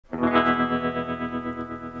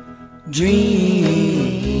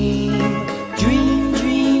Dream, dream,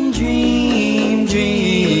 dream, dream,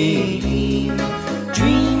 dream.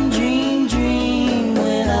 Dream, dream, dream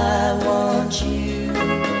when I want you.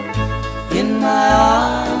 In my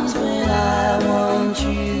arms when I want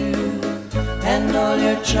you. And all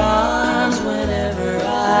your charms whenever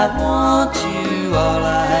I want you. All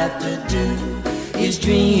I have to do is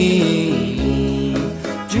dream.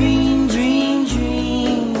 Dream, dream,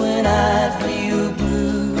 dream when I feel blue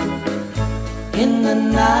in the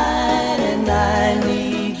night and I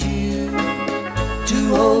need you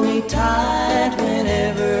to hold me tight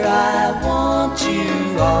whenever I want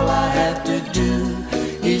you. All I have to do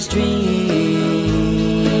is dream.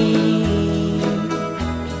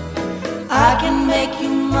 I can make you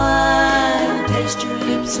mine, taste your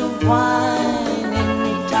lips of wine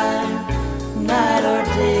anytime, night or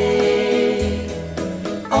day.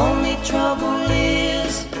 Only trouble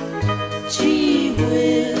is, gee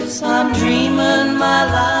whiz, I'm dreaming my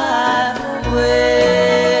life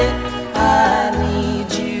away. I need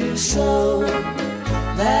you so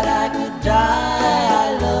that I could die.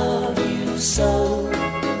 I love you so,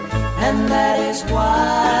 and that is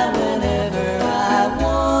why whenever I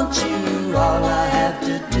want you, all I have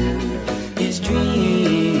to do is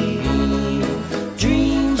dream.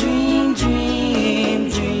 Dream, dream, dream,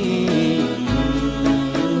 dream.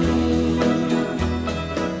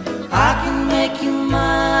 I can make you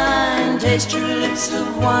mine, taste your lips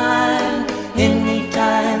of wine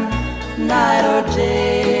anytime, night or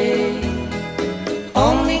day.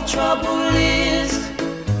 Only trouble is,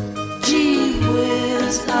 gee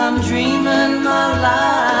whiz, I'm dreaming my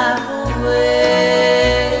life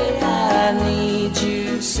away. I need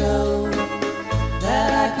you so that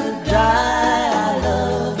I could die. I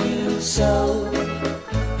love you so,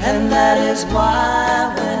 and that is why